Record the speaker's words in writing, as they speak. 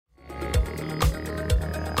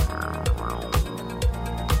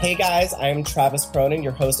Hey guys, I am Travis Cronin,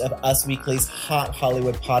 your host of Us Weekly's Hot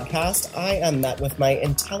Hollywood podcast. I am met with my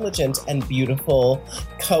intelligent and beautiful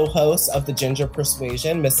co-host of the Ginger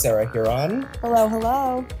Persuasion, Miss Sarah Huron. Hello,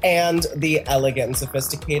 hello. And the elegant and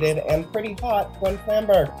sophisticated and pretty hot Gwen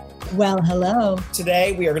Flamberg. Well, hello.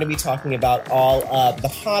 Today we are going to be talking about all of the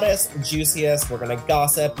hottest, juiciest. We're going to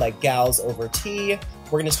gossip like gals over tea.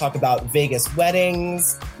 We're going to talk about Vegas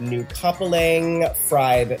weddings, new coupling,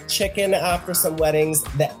 fried chicken after some weddings,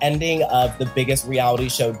 the ending of the biggest reality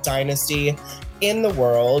show dynasty in the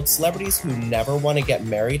world, celebrities who never want to get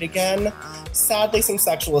married again, sadly some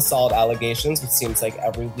sexual assault allegations, which seems like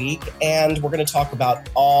every week, and we're going to talk about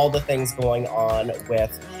all the things going on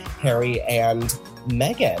with Harry and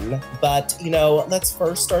Meghan. But, let's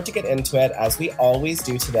first start to get into it, as we always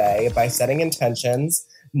do today, by setting intentions.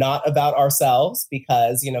 Not about ourselves,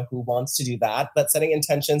 because, who wants to do that, but setting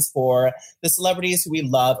intentions for the celebrities who we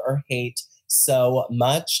love or hate so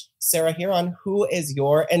much. Sarah Huron, who is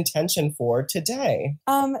your intention for today?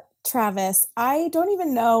 Travis, I don't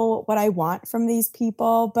even know what I want from these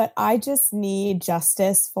people, but I just need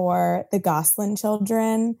justice for the Gosselin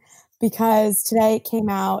children, because today it came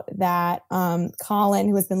out that Colin,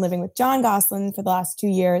 who has been living with John Gosselin for the last 2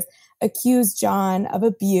 years, accused John of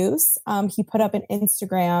abuse. He put up an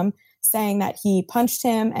Instagram saying that he punched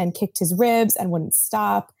him and kicked his ribs and wouldn't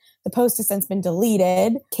stop. The post has since been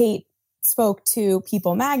deleted. Kate spoke to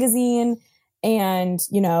People magazine and,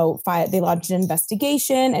 they launched an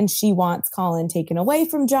investigation, and she wants Colin taken away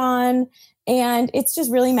from John. And it's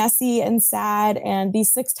just really messy and sad. And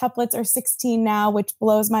these sextuplets are 16 now, which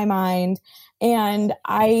blows my mind. And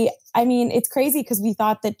I mean, it's crazy because we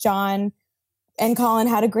thought that John and Colin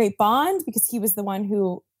had a great bond because he was the one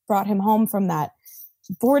who brought him home from that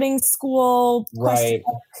boarding school right.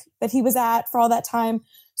 that he was at for all that time.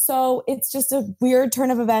 So it's just a weird turn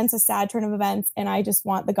of events, a sad turn of events. And I just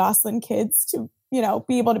want the Gosselin kids to,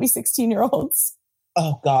 be able to be 16-year-olds.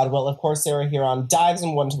 Oh, God. Well, of course, Sarah Huron dives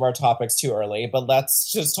in one of our topics too early, but let's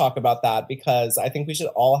just talk about that, because I think we should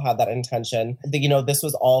all have that intention. This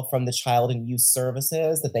was all from the Child and Youth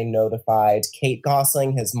Services that they notified Kate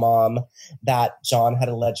Gosselin, his mom, that John had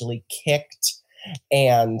allegedly kicked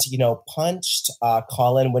and, punched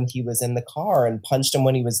Colin when he was in the car and punched him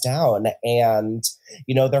when he was down. And,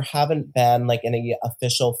 there haven't been any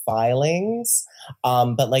official filings.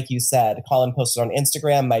 But like you said, Colin posted on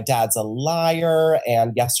Instagram, "My dad's a liar,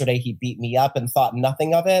 and yesterday he beat me up and thought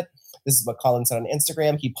nothing of it." This is what Colin said on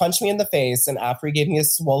Instagram. "He punched me in the face, and after he gave me a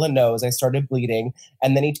swollen nose, I started bleeding.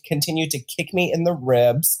 And then he continued to kick me in the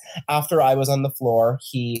ribs after I was on the floor.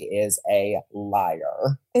 He is a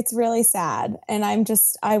liar." It's really sad. And I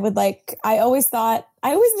always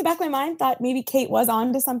in the back of my mind thought maybe Kate was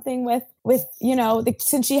on to something with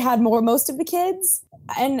since she had most of the kids.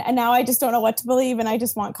 And now I just don't know what to believe. And I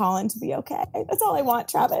just want Colin to be okay. That's all I want,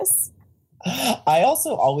 Travis. I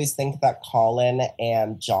also always think that Colin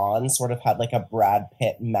and John sort of had a Brad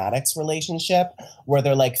Pitt Maddox relationship where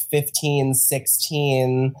they're 15,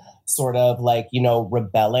 16, sort of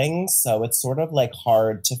rebelling. So it's sort of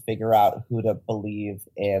hard to figure out who to believe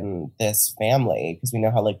in this family, because we know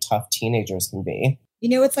how tough teenagers can be.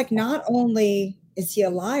 It's not only is he a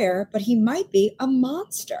liar, but he might be a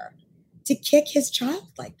monster to kick his child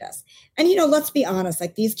like this. And, let's be honest,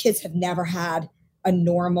 these kids have never had a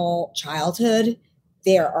normal childhood.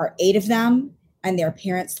 There are 8 of them, and their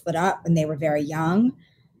parents split up when they were very young.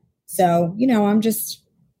 So, I'm just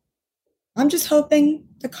hoping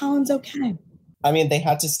that Colin's okay. I mean, they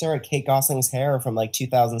had to stare at Kate Gosselin's hair from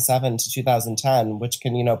 2007 to 2010, which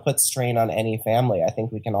can, put strain on any family. I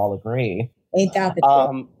think we can all agree. Ain't that the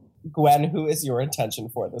truth? Gwen, who is your intention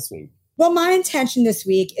for this week? Well, my intention this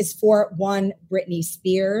week is for one Britney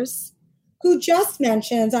Spears, who just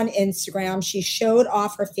mentions on Instagram, she showed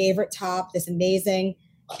off her favorite top, this amazing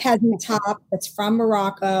peasant top that's from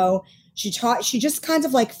Morocco. She just kind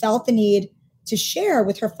of felt the need to share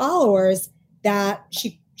with her followers that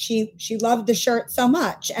she loved the shirt so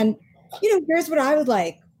much. And, here's what I would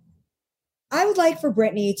like. I would like for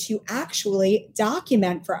Britney to actually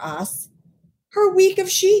document for us her week of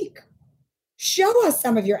chic. Show us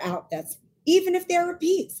some of your outfits, even if they're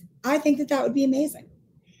repeats. I think that would be amazing.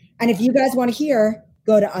 And if you guys want to hear,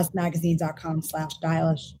 go to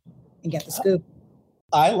usmagazine.com/stylish and get the scoop.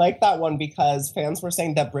 I like that one because fans were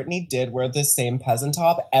saying that Britney did wear the same peasant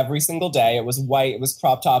top every single day. It was white, it was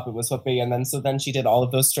crop top, it was whoopee. And then she did all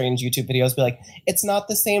of those strange YouTube videos, be like, it's not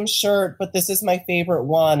the same shirt, but this is my favorite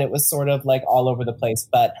one. It was sort of all over the place.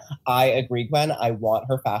 But I agree, Gwen. I want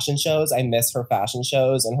her fashion shows. I miss her fashion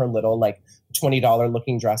shows and her little $20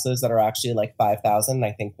 looking dresses that are actually $5,000.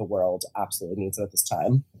 I think the world absolutely needs it at this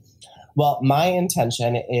time. Well, my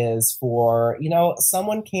intention is for,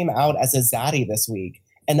 someone came out as a zaddy this week,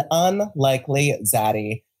 an unlikely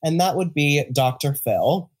zaddy, and that would be Dr.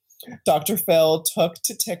 Phil. Dr. Phil took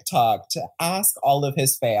to TikTok to ask all of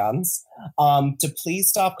his fans to please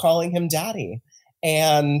stop calling him daddy.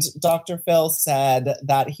 And Dr. Phil said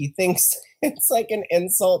that he thinks it's like an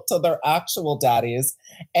insult to their actual daddies.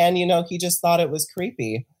 And, he just thought it was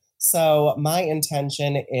creepy. So my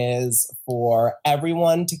intention is for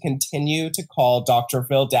everyone to continue to call Dr.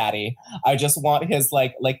 Phil daddy. I just want his,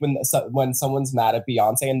 like when someone's mad at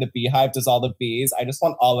Beyonce and the Beehive does all the bees, I just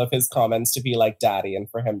want all of his comments to be like daddy and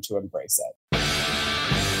for him to embrace it.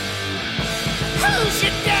 Who's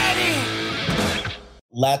your daddy?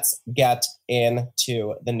 Let's get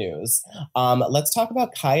into the news. Let's talk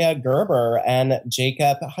about Kaya Gerber and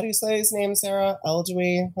Jacob. How do you say his name, Sarah?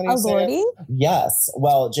 Elordi? Elordi? Yes.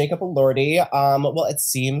 Well, Jacob Elordi. Well, it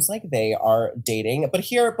seems like they are dating. But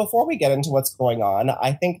here, before we get into what's going on,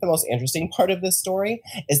 I think the most interesting part of this story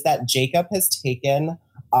is that Jacob has taken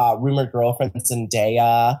rumored girlfriend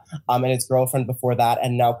Zendaya and his girlfriend before that,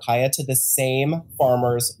 and now Kaya to the same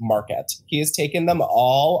farmer's market. He has taken them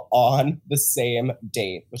all on the same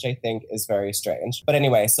date, which I think is very strange. But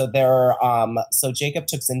anyway, so Jacob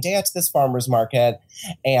took Zendaya to this farmer's market,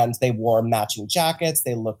 and they wore matching jackets.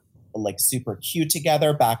 They look like super cute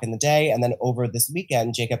together back in the day. And then over this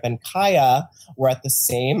weekend, Jacob and Kaya were at the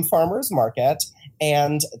same farmer's market,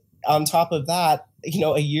 and on top of that,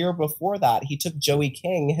 a year before that, he took Joey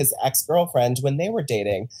King, his ex-girlfriend, when they were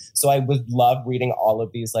dating. So I would love reading all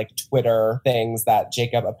of these like Twitter things that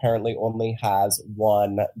Jacob apparently only has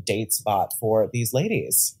one date spot for these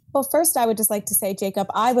ladies. Well, first, I would just like to say, Jacob,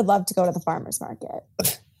 I would love to go to the farmer's market.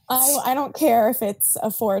 I don't care if it's a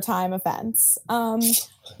 4-time offense.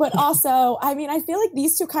 But also, I mean, I feel like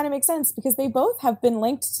these two kind of make sense because they both have been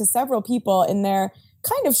linked to several people in their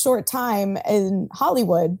kind of short time in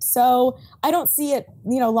Hollywood. So I don't see it,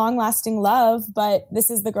 long-lasting love, but this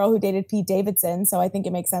is the girl who dated Pete Davidson. So I think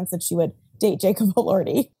it makes sense that she would date Jacob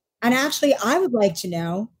Elordi. And actually, I would like to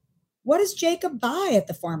know, what does Jacob buy at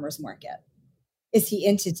the farmer's market? Is he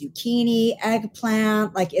into zucchini,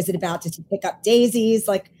 eggplant? Like, is it about to pick up daisies?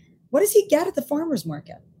 Like, what does he get at the farmer's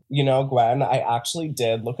market? Gwen, I actually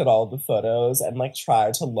did look at all the photos and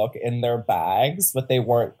try to look in their bags, but they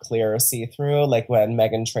weren't clear or see-through. Like when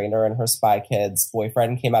Meghan Trainor and her Spy Kids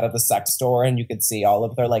boyfriend came out of the sex store and you could see all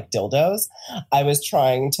of their dildos. I was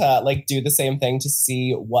trying to do the same thing to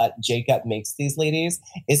see what Jacob makes these ladies.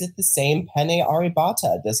 Is it the same penne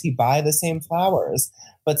arrabbiata? Does he buy the same flowers?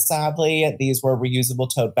 But sadly, these were reusable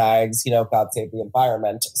tote bags, God save the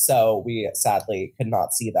environment. So we sadly could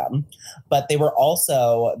not see them. But they went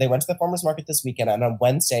to the farmer's market this weekend. And on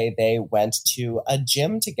Wednesday, they went to a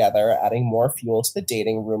gym together, adding more fuel to the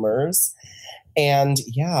dating rumors. And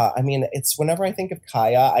yeah, I mean, it's whenever I think of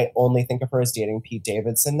Kaya, I only think of her as dating Pete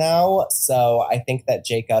Davidson now. So I think that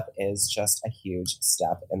Jacob is just a huge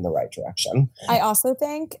step in the right direction. I also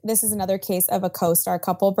think this is another case of a co-star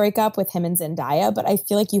couple breakup with him and Zendaya, but I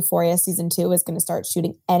feel like Euphoria season 2 is going to start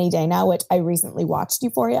shooting any day now, which I recently watched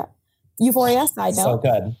Euphoria, side note.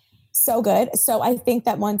 So good. So I think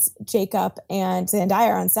that once Jacob and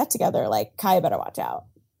Zendaya are on set together, Kaya better watch out.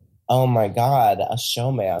 Oh my God, a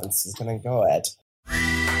showmance is going to go it.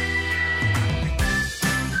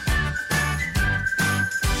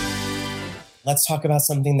 Let's talk about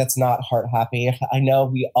something that's not heart happy. I know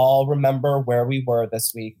we all remember where we were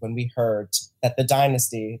this week when we heard that the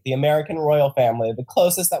dynasty, the American royal family, the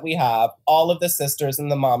closest that we have, all of the sisters in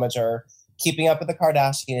the momager, Keeping Up with the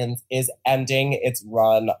Kardashians, is ending its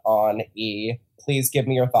run on E! Please give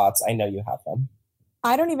me your thoughts. I know you have them.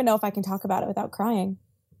 I don't even know if I can talk about it without crying.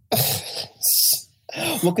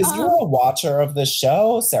 Well, because you're a watcher of the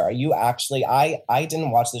show, Sarah. You actually, I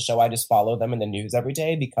didn't watch the show. I just follow them in the news every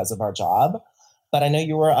day because of our job. But I know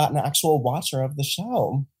you were an actual watcher of the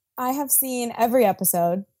show. I have seen every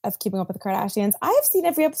episode of Keeping Up with the Kardashians. I have seen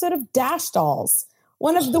every episode of Dash Dolls,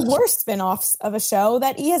 one of the worst spinoffs of a show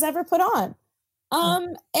that E! Has ever put on.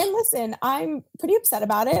 And listen, I'm pretty upset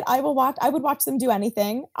about it. I would watch them do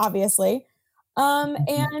anything, obviously.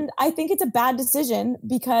 And I think it's a bad decision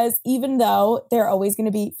because even though they're always going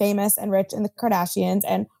to be famous and rich in the Kardashians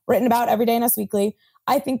and written about every day in Us Weekly,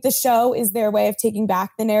 I think the show is their way of taking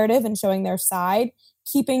back the narrative and showing their side,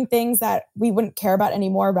 keeping things that we wouldn't care about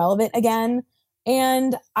anymore relevant again.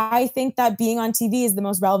 And I think that being on TV is the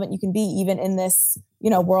most relevant you can be, even in this,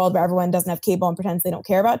 world where everyone doesn't have cable and pretends they don't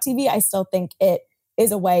care about TV. I still think it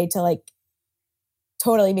is a way to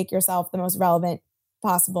totally make yourself the most relevant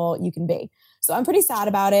possible you can be. So I'm pretty sad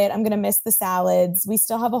about it. I'm going to miss the salads. We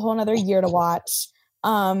still have a whole nother year to watch,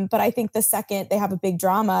 But I think the second they have a big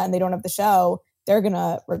drama and they don't have the show, they're going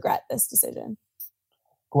to regret this decision.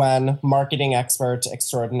 Gwen, marketing expert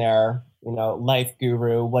extraordinaire, life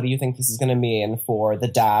guru, what do you think this is going to mean for the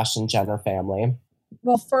Dash and Jenner family?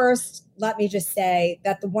 Well, first, let me just say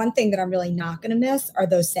that the one thing that I'm really not going to miss are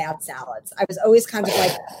those sad salads. I was always kind of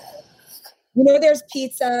like, there's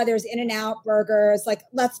pizza, there's In-N-Out burgers. Like,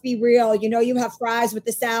 let's be real. You have fries with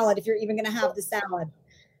the salad if you're even going to have the salad.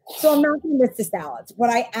 So I'm not going to miss the salads. What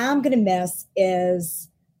I am going to miss is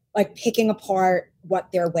like picking apart what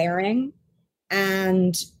they're wearing.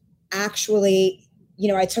 And actually,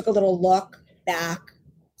 I took a little look back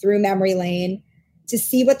through memory lane to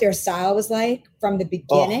see what their style was like from the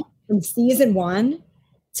beginning, from season 1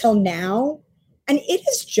 till now. And it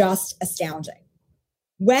is just astounding.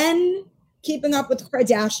 When Keeping Up with the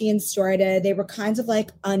Kardashians started, they were kind of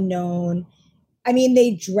like unknown. I mean,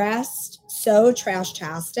 they dressed so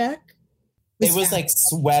trash-tastic. It was like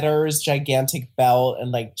sweaters, gigantic belt,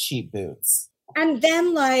 and like cheap boots. And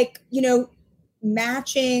then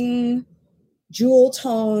matching jewel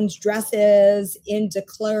tones, dresses into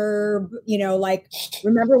club,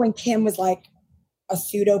 remember when Kim was like a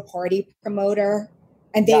pseudo party promoter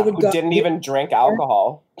and they would go. Didn't even drink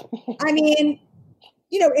alcohol. I mean,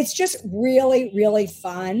 it's just really, really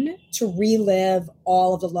fun to relive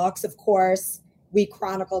all of the looks. Of course, we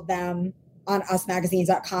chronicled them on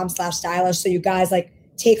usmagazines.com/stylish. So you guys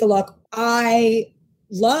take a look. I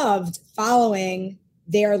loved following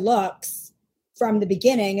their looks from the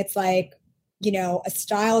beginning. It's like, a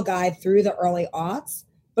style guide through the early aughts.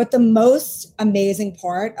 But the most amazing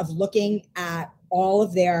part of looking at all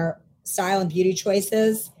of their style and beauty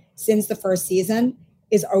choices since the first season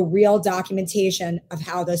is a real documentation of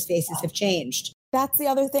how those faces have changed. That's the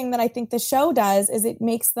other thing that I think the show does is it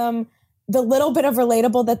makes them the little bit of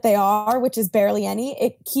relatable that they are, which is barely any.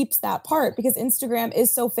 It keeps that part because Instagram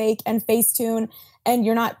is so fake and Facetune and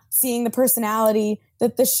you're not seeing the personality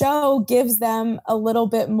that the show gives them a little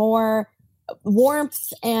bit more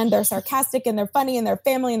warmth and they're sarcastic and they're funny and they're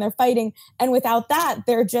family and they're fighting. And without that,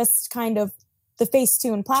 they're just kind of the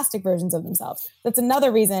Facetune plastic versions of themselves. That's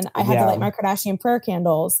another reason I had to light my Kardashian prayer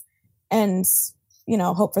candles and,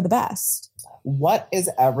 hope for the best. What is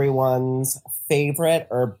everyone's favorite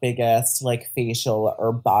or biggest facial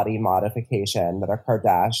or body modification that a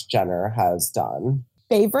Kardashian Jenner has done?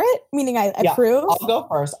 Favorite? Meaning I approve?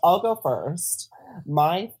 I'll go first.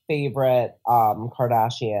 My favorite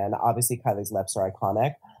Kardashian, obviously Kylie's lips are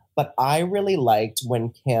iconic, but I really liked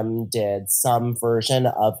when Kim did some version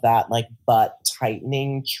of that butt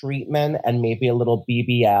tightening treatment and maybe a little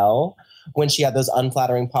BBL when she had those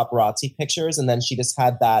unflattering paparazzi pictures and then she just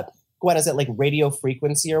had that, what is it, radio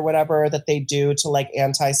frequency or whatever that they do to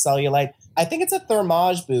anti-cellulite? I think it's a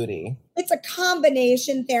thermage booty. It's a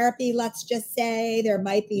combination therapy, let's just say. There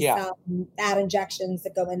might be some fat injections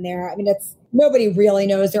that go in there. I mean, nobody really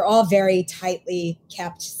knows. They're all very tightly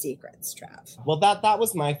kept secrets, Trav. Well, that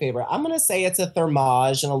was my favorite. I'm going to say it's a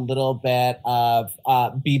thermage and a little bit of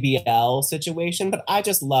BBL situation, but I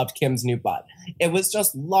just loved Kim's new butt. It was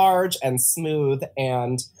just large and smooth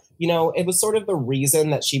and it was sort of the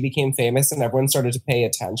reason that she became famous and everyone started to pay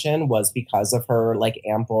attention was because of her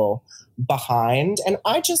ample behind. And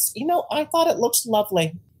I just, I thought it looked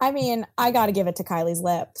lovely. I mean, I got to give it to Kylie's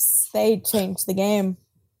lips. They changed the game.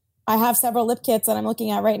 I have several lip kits that I'm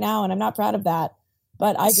looking at right now and I'm not proud of that,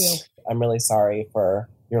 but I do. I'm really sorry for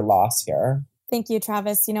your loss here. Thank you,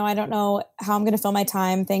 Travis. I don't know how I'm going to fill my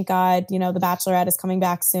time. Thank God, the Bachelorette is coming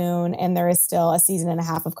back soon and there is still a season and a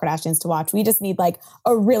half of Kardashians to watch. We just need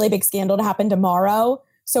a really big scandal to happen tomorrow.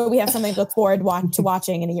 So we have something to look forward to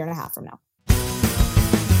watching in a year and a half from now.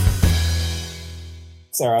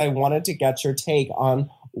 Sarah, I wanted to get your take on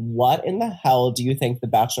what in the hell do you think the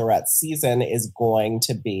Bachelorette season is going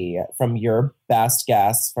to be from your best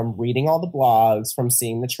guess, from reading all the blogs, from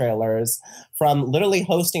seeing the trailers, from literally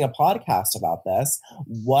hosting a podcast about this?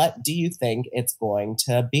 What do you think it's going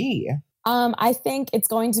to be? I think it's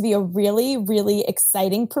going to be a really, really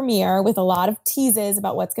exciting premiere with a lot of teases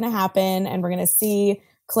about what's going to happen. And we're going to see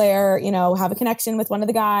Claire, have a connection with one of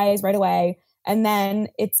the guys right away. And then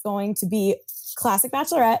it's going to be classic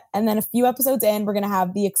Bachelorette. And then a few episodes in, we're going to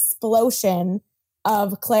have the explosion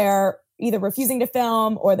of Claire either refusing to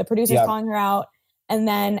film or the producers calling her out. And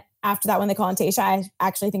then after that, when they call on Tayshia, I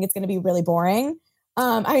actually think it's going to be really boring.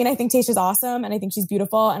 I think Tayshia's awesome and I think she's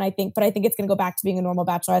beautiful. And I think it's going to go back to being a normal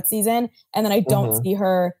Bachelorette season. And then I don't see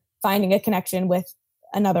her finding a connection with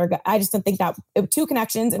another guy. I just don't think that 2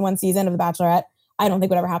 connections in one season of the Bachelorette, I don't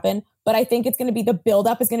think would ever happen. But I think it's going to be, the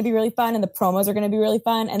buildup is going to be really fun and the promos are going to be really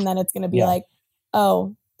fun. And then it's going to be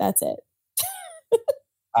oh, that's it.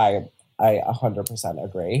 I I 100%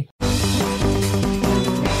 agree.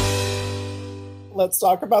 Let's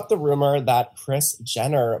talk about the rumor that Kris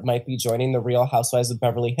Jenner might be joining the Real Housewives of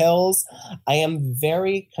Beverly Hills. I am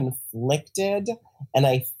very conflicted, and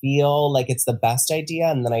I feel like it's the best idea,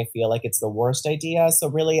 and then I feel like it's the worst idea. So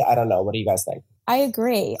really, I don't know. What do you guys think? I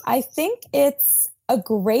agree. I think it's a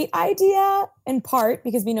great idea, in part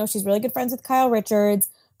because we know she's really good friends with Kyle Richards.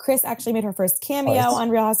 Kris actually made her first cameo on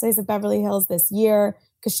Real Housewives of Beverly Hills this year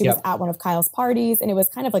because she was at one of Kyle's parties, and it was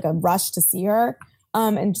kind of like a rush to see her.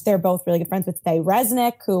 And they're both really good friends with Faye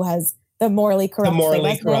Resnick, who has the morally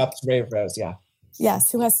corrupt Ray Rose, yeah.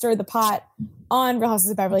 Yes, who has stirred the pot on Real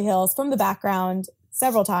Housewives of Beverly Hills from the background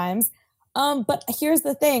several times. But here's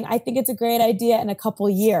the thing. I think it's a great idea in a couple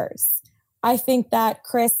years. I think that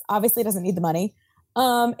Kris obviously doesn't need the money.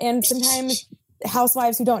 And sometimes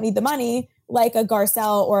housewives who don't need the money, like a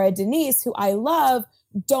Garcelle or a Denise, who I love,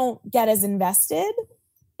 don't get as invested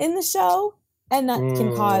in the show. And that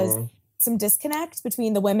can cause some disconnect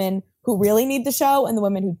between the women who really need the show and the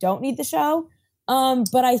women who don't need the show.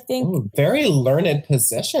 But I think... very learned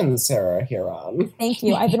position, Sarah, here on. Thank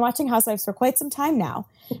you. I've been watching Housewives for quite some time now.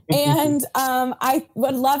 And I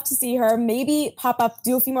would love to see her maybe pop up,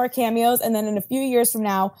 do a few more cameos, and then in a few years from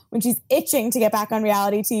now, when she's itching to get back on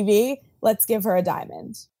reality TV, let's give her a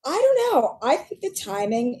diamond. I don't know. I think the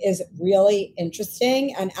timing is really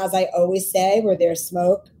interesting. And as I always say, where there's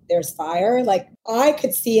smoke, there's fire. Like, I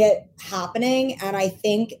could see it happening. And I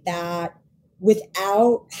think that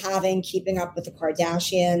without having Keeping Up with the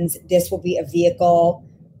Kardashians, this will be a vehicle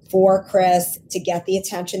for Kris to get the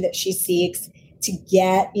attention that she seeks, to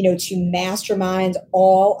get, to mastermind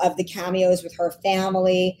all of the cameos with her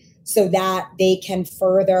family so that they can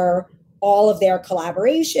further all of their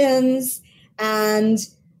collaborations. And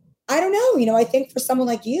I don't know, I think for someone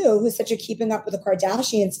like you, who's such a Keeping Up with the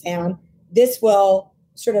Kardashians fan, this will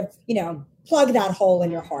sort of, plug that hole in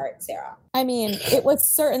your heart, Sarah. I mean, it was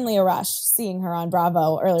certainly a rush seeing her on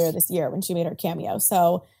Bravo earlier this year when she made her cameo.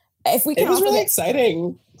 So if we can, it was really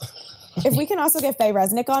exciting. If we can also get Faye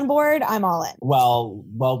Resnick on board, I'm all in. Well,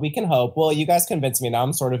 we can hope. Well, you guys convinced me. Now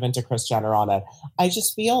I'm sort of into Kris Jenner on it. I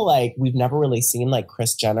just feel like we've never really seen like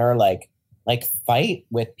Kris Jenner like fight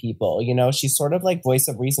with people. She's sort of like voice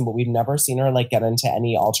of reason, but we've never seen her like get into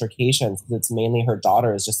any altercations. It's mainly her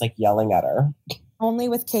daughters just like yelling at her. Only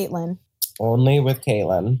with Caitlyn.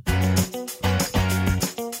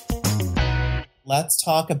 Let's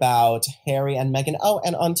talk about Harry and Meghan. Oh,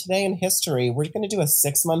 and on Today in History, we're going to do a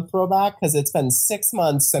 6-month throwback because it's been 6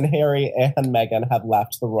 months since Harry and Meghan have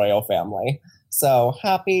left the royal family. So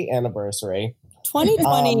happy anniversary.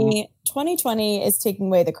 2020 is taking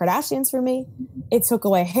away the Kardashians for me. It took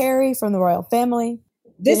away Harry from the royal family.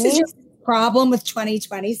 This is your problem with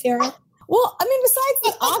 2020, Sarah? Well, I mean, besides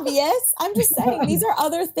the obvious, I'm just saying these are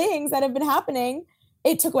other things that have been happening.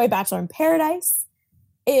 It took away Bachelor in Paradise.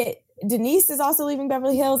 Denise is also leaving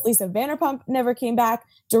Beverly Hills. Lisa Vanderpump never came back.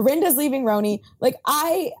 Dorinda's leaving Roni. Like,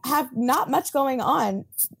 I have not much going on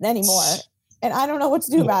anymore, and I don't know what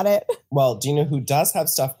to do about it. Well, do you know who does have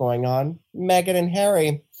stuff going on? Meghan and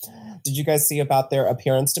Harry. Did you guys see about their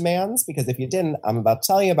appearance demands? Because if you didn't, I'm about to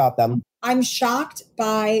tell you about them. I'm shocked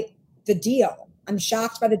by the deal. I'm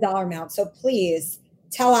shocked by the dollar amount. So please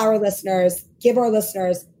tell our listeners, give our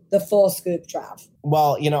listeners the full scoop, Trav.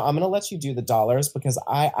 Well, I'm going to let you do the dollars because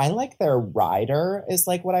I like their rider is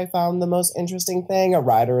like what I found the most interesting thing. A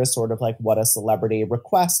rider is sort of like what a celebrity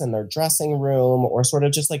requests in their dressing room or sort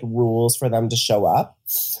of just like rules for them to show up.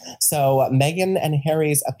 So Meghan and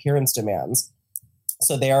Harry's appearance demands.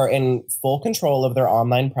 So they are in full control of their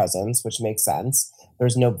online presence, which makes sense.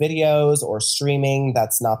 There's no videos or streaming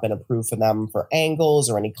that's not been approved for them for angles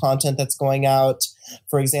or any content that's going out.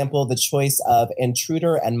 For example, the choice of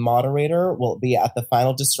intruder and moderator will be at the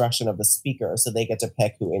final discretion of the speaker. So they get to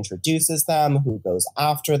pick who introduces them, who goes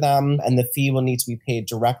after them, and the fee will need to be paid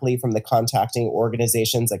directly from the contacting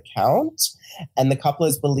organization's account. And the couple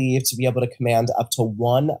is believed to be able to command up to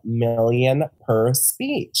 $1 million per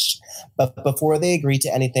speech. But before they agree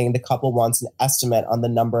to anything, the couple wants an estimate on the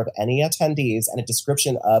number of any attendees and a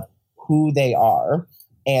description of who they are.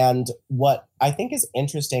 And what I think is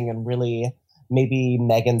interesting and really maybe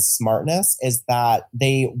Meghan's smartness is that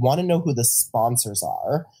they want to know who the sponsors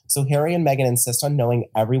are. So Harry and Meghan insist on knowing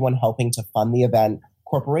everyone helping to fund the event: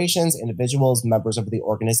 corporations, individuals, members of the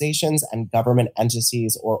organizations, and government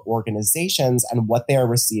entities or organizations, and what they are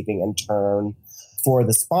receiving in turn for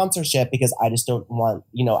the sponsorship, because I just don't want,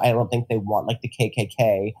 I don't think they want like the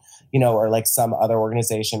KKK, or like some other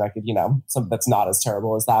organization I could, some that's not as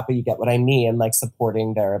terrible as that, but you get what I mean, like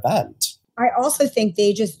supporting their event. I also think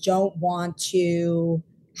they just don't want to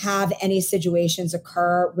have any situations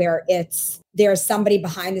occur where there's somebody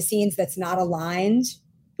behind the scenes that's not aligned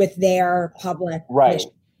with their public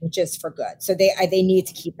mission, which is for good. So they need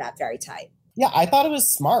to keep that very tight. Yeah, I thought it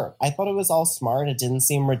was smart. I thought it was all smart. It didn't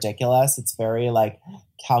seem ridiculous. It's very like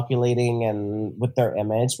calculating and with their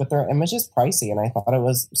image. But their image is pricey, and I thought it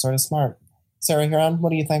was sort of smart. Sarah Huron, what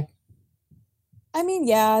do you think? I mean,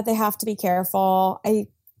 yeah, they have to be careful.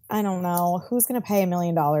 I don't know. Who's going to pay $1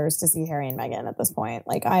 million to see Harry and Meghan at this point?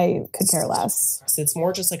 Like, I could care less. It's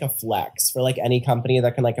more just like a flex for like any company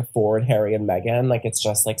that can like afford Harry and Meghan. Like, it's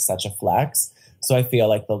just like such a flex. So I feel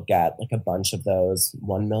like they'll get like a bunch of those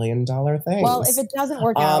 $1 million things. Well, if it doesn't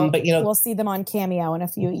work out, but, we'll see them on Cameo in a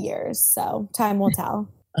few years. So time will tell.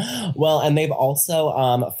 Well, and they've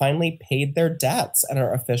also finally paid their debts and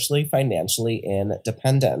are officially financially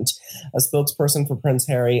independent. A spokesperson for Prince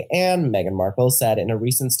Harry and Meghan Markle said in a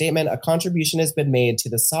recent statement, a contribution has been made to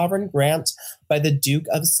the sovereign grant by the Duke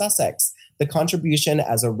of Sussex. The contribution,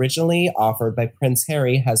 as originally offered by Prince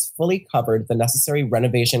Harry, has fully covered the necessary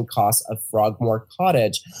renovation costs of Frogmore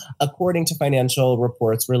Cottage, according to financial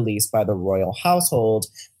reports released by the royal household.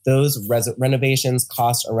 Those renovations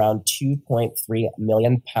cost around £2.3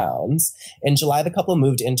 million. In July, the couple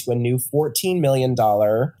moved into a new $14 million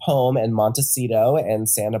home in Montecito and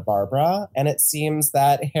Santa Barbara. And it seems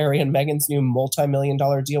that Harry and Meghan's new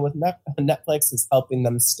multi-million-dollar deal with Netflix is helping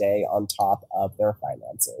them stay on top of their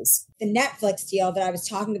finances. The Netflix deal that I was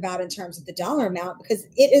talking about in terms of the dollar amount, because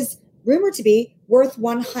it is rumored to be worth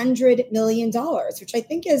 $100 million, which I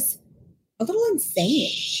think is a little insane.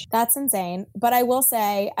 That's insane. But I will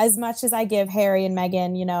say, as much as I give Harry and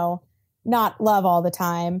Meghan, not love all the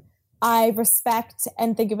time, I respect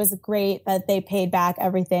and think it was great that they paid back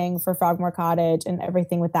everything for Frogmore Cottage and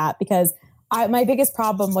everything with that, because my biggest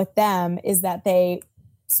problem with them is that they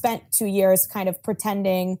spent 2 years kind of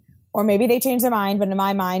pretending, or maybe they changed their mind, but in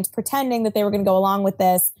my mind, pretending that they were going to go along with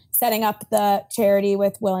this, setting up the charity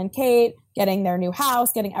with Will and Kate, getting their new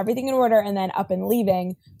house, getting everything in order, and then up and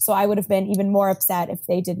leaving. So I would have been even more upset if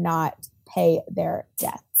they did not pay their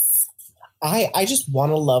debts. I just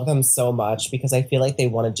want to love them so much because I feel like they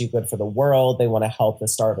want to do good for the world. They want to help the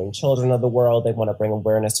starving children of the world. They want to bring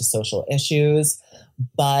awareness to social issues.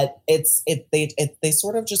 But they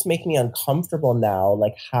sort of just make me uncomfortable now,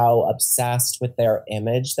 like how obsessed with their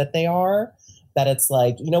image that they are. That it's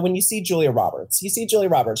like, when you see Julia Roberts,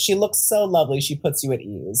 she looks so lovely, she puts you at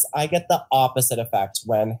ease. I get the opposite effect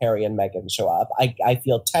when Harry and Meghan show up. I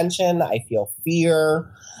feel tension, I feel fear.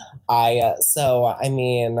 I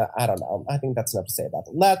don't know. I think that's enough to say about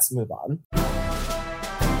it. Let's move on.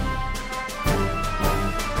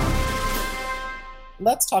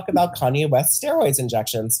 Let's talk about Kanye West steroids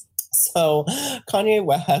injections. So Kanye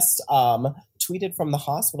West tweeted from the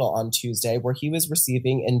hospital on Tuesday where he was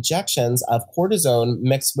receiving injections of cortisone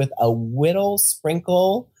mixed with a Whittle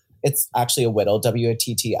sprinkle. It's actually a Whittle,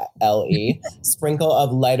 W-A-T-T-L-E, sprinkle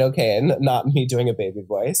of lidocaine, not me doing a baby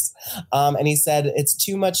voice. And he said, it's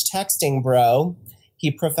too much texting, bro.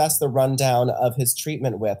 He professed the rundown of his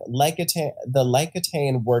treatment with the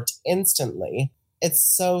Lidocaine worked instantly.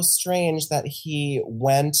 It's so strange that he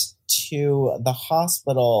went to the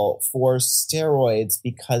hospital for steroids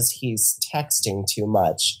because he's texting too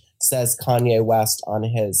much, says Kanye West on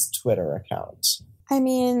his Twitter account. I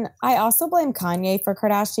mean, I also blame Kanye for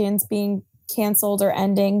Kardashians being canceled or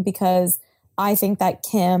ending because I think that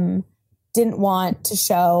Kim didn't want to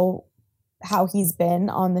show how he's been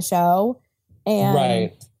on the show.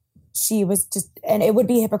 And she was and it would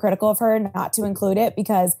be hypocritical of her not to include it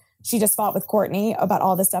because she just fought with Kourtney about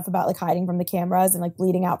all this stuff about like hiding from the cameras and like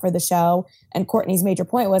bleeding out for the show. And Kourtney's major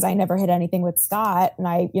point was I never hid anything with Scott. And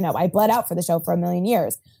I bled out for the show for 1,000,000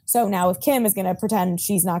 years. So now if Kim is going to pretend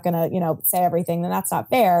she's not going to, say everything, then that's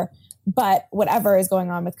not fair. But whatever is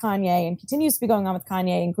going on with Kanye and continues to be going on with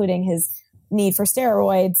Kanye, including his need for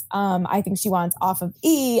steroids, I think she wants off of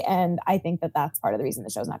E. And I think that that's part of the reason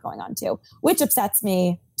the show's not going on too, which upsets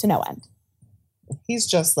me to no end.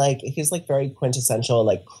 He's like very quintessential,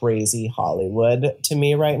 like crazy Hollywood to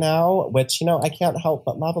me right now, which, I can't help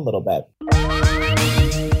but love a little bit.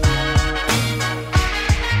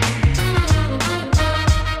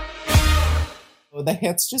 The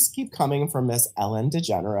hits just keep coming from Miss Ellen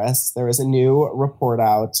DeGeneres. There is a new report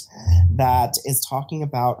out that is talking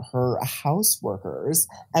about her house workers.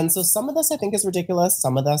 And so some of this I think is ridiculous.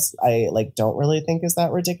 Some of this I don't really think is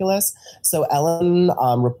that ridiculous. So Ellen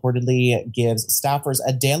reportedly gives staffers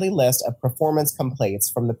a daily list of performance complaints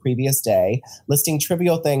from the previous day, listing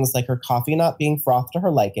trivial things like her coffee not being frothed to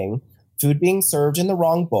her liking, food being served in the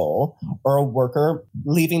wrong bowl, or a worker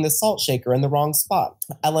leaving the salt shaker in the wrong spot.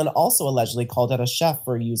 Ellen also allegedly called out a chef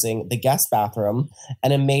for using the guest bathroom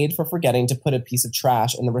and a maid for forgetting to put a piece of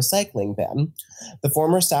trash in the recycling bin. The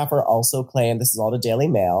former staffer also claimed, this is all the Daily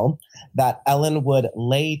Mail, that Ellen would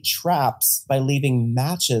lay traps by leaving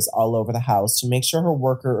matches all over the house to make sure her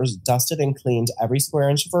workers dusted and cleaned every square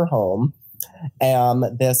inch of her home.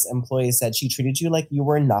 This employee said she treated you like you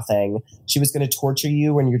were nothing. She was going to torture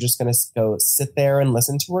you and you're just going to go sit there and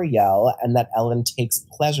listen to her yell, and that Ellen takes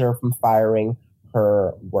pleasure from firing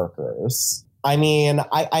her workers. I mean,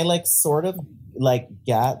 I like sort of like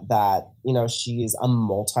get that, you know, she's a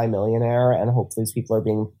multimillionaire and hopefully these people are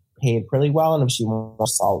being paid pretty well. And if she wants a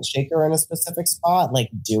salt shaker in a specific spot, like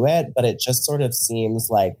do it. But it just sort of seems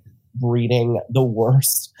like breeding the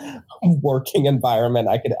worst working environment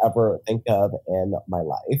I could ever think of in my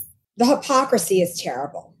life. The hypocrisy is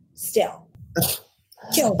terrible still.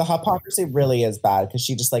 The hypocrisy really is bad because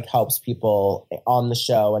she just like helps people on the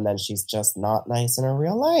show and then she's just not nice in her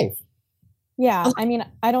real life. Yeah, I mean,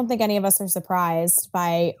 I don't think any of us are surprised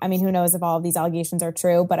by, I mean, who knows if all of these allegations are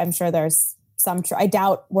true, but I'm sure there's some I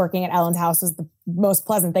doubt working at Ellen's house was the most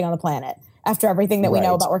pleasant thing on the planet after everything that we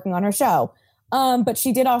know about working on her show. But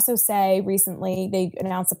she did also say recently, they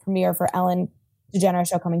announced a premiere for Ellen DeGeneres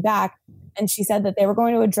show coming back, and she said that they were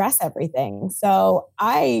going to address everything. So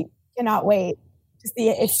I cannot wait to see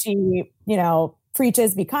if she, you know,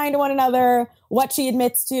 preaches be kind to one another, what she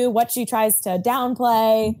admits to, what she tries to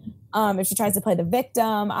downplay, if she tries to play the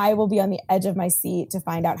victim. I will be on the edge of my seat to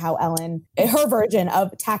find out how Ellen, her version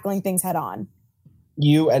of tackling things head on.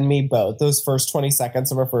 You and me both. Those first 20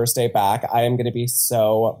 seconds of her first day back, I am going to be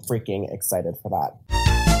so freaking excited for that.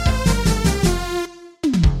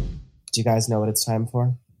 Do you guys know what it's time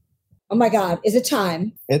for? Oh my God, is it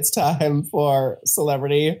time? It's time for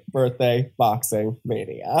Celebrity Birthday Boxing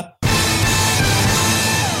Mania.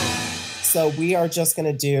 So we are just going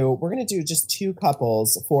to do, we're going to do just two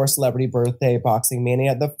couples for Celebrity Birthday Boxing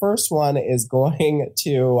Mania. The first one is going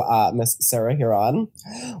to Miss Sarah Huron.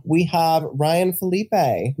 We have Ryan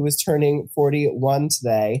Felipe, who is turning 41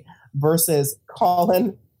 today, versus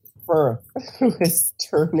Colin Firth, who is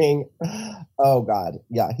turning, oh God,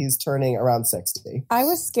 yeah, he's turning around 60. I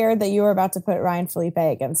was scared that you were about to put Ryan Felipe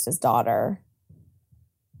against his daughter.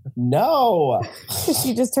 No.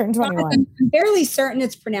 She just turned 21. I'm fairly certain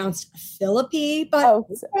it's pronounced Philippi, but... Oh,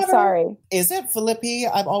 sorry. Is it Philippi?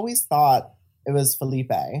 I've always thought it was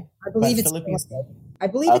Felipe. I believe it's Philippi. I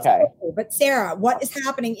believe it's Okay. Philippi. But Sarah, what is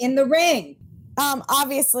happening in the ring?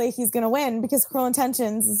 Obviously, he's going to win because Cruel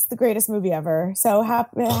Intentions is the greatest movie ever. So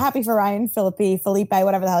happy for Ryan Felipe,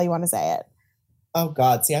 whatever the hell you want to say it. Oh,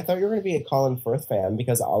 God. See, I thought you were going to be a Colin Firth fan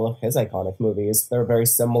because all of his iconic movies, they're very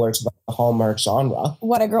similar to the Hallmark genre.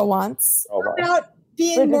 What a Girl Wants. How about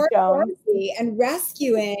being more worthy and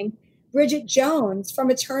rescuing Bridget Jones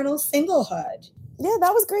from eternal singlehood? Yeah,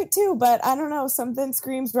 that was great too, but I don't know. Something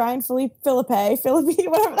screams Ryan Felipe, whatever.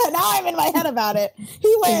 Now I'm in my head about it.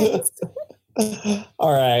 He wins.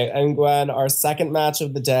 All right. And Gwen, our second match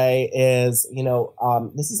of the day is,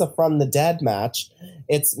 this is a From the Dead match.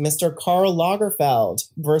 It's Mr. Karl Lagerfeld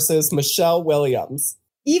versus Michelle Williams.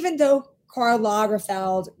 Even though Karl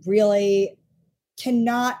Lagerfeld really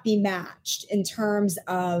cannot be matched in terms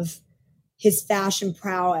of his fashion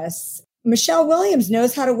prowess, Michelle Williams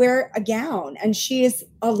knows how to wear a gown and she is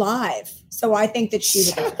alive. So I think that she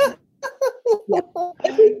would win. Yeah.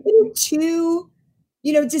 If we put two,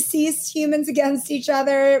 deceased humans against each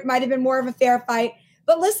other, it might have been more of a fair fight.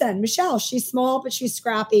 But listen, Michelle, she's small, but she's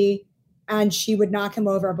scrappy. And she would knock him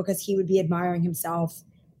over because he would be admiring himself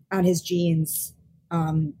and his jeans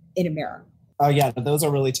in a mirror. Oh, yeah. Those are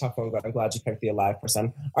really tough ones. I'm glad you picked the alive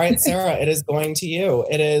person. All right, Sarah, it is going to you.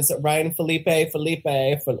 It is Ryan Felipe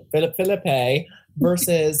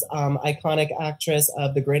versus iconic actress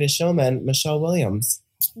of The Greatest Showman, Michelle Williams.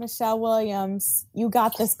 Michelle Williams, you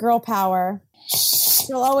got this girl power.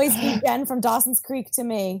 She'll always be Jen from Dawson's Creek to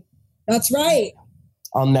me. That's right.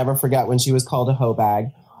 I'll never forget when she was called a hoe bag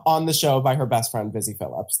on the show by her best friend, Busy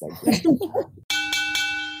Phillips. Thank you.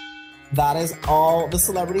 That is all the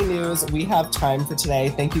celebrity news we have time for today.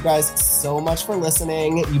 Thank you guys so much for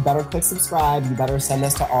listening. You better click subscribe. You better send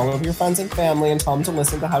this to all of your friends and family and tell them to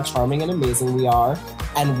listen to how charming and amazing we are.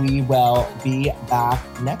 And we will be back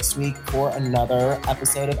next week for another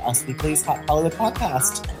episode of Us Weekly's Hot Hollywood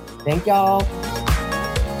podcast. Thank y'all.